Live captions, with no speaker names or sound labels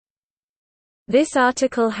This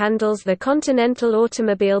article handles the Continental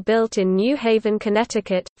automobile built in New Haven,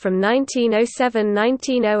 Connecticut, from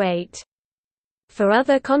 1907–1908. For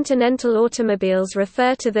other Continental automobiles,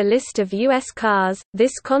 refer to the list of U.S. cars.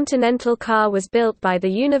 This Continental car was built by the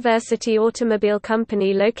University Automobile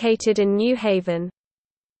Company located in New Haven.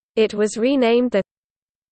 It was renamed the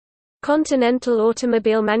Continental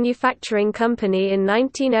Automobile Manufacturing Company in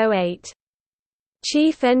 1908.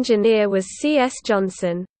 Chief engineer was C.S.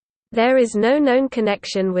 Johnson. There is no known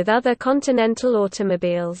connection with other Continental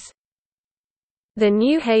automobiles. The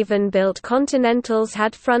New Haven-built Continentals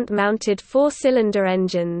had front-mounted four-cylinder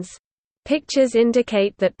engines. Pictures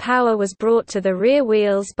indicate that power was brought to the rear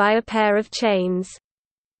wheels by a pair of chains.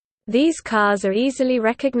 These cars are easily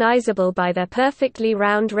recognizable by their perfectly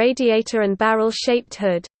round radiator and barrel-shaped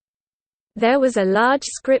hood. There was a large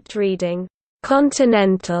script reading,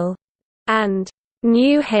 "Continental" and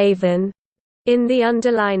 "New Haven" in the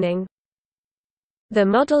underlining. The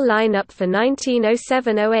model lineup for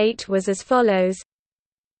 1907–08 was as follows.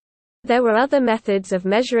 There were other methods of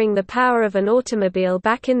measuring the power of an automobile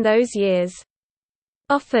back in those years.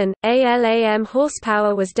 Often, ALAM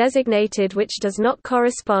horsepower was designated, which does not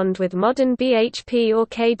correspond with modern bhp or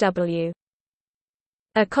kW.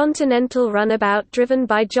 A Continental runabout driven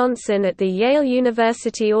by Johnson at the Yale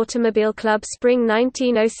University Automobile Club Spring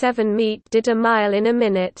 1907 meet did a mile in a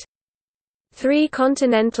minute. 3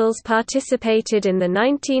 Continentals participated in the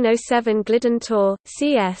 1907 Glidden Tour,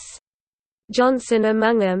 C.S. Johnson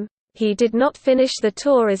among them. He did not finish the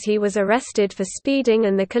tour as he was arrested for speeding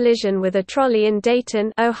and the collision with a trolley in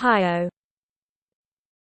Dayton, Ohio.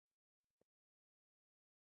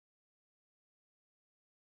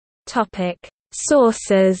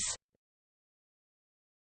 Sources: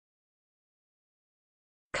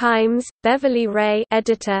 Kimes, Beverly Ray,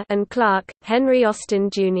 editor, and Clark, Henry Austin,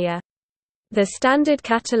 Jr. The Standard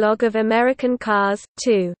Catalogue of American Cars,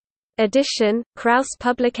 2. Edition, Krause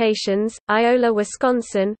Publications, Iola,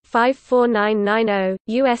 Wisconsin, 54990,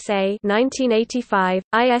 USA 1985,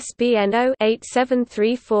 ISBN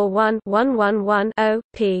 0-87341-111-0,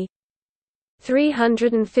 p.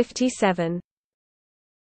 357.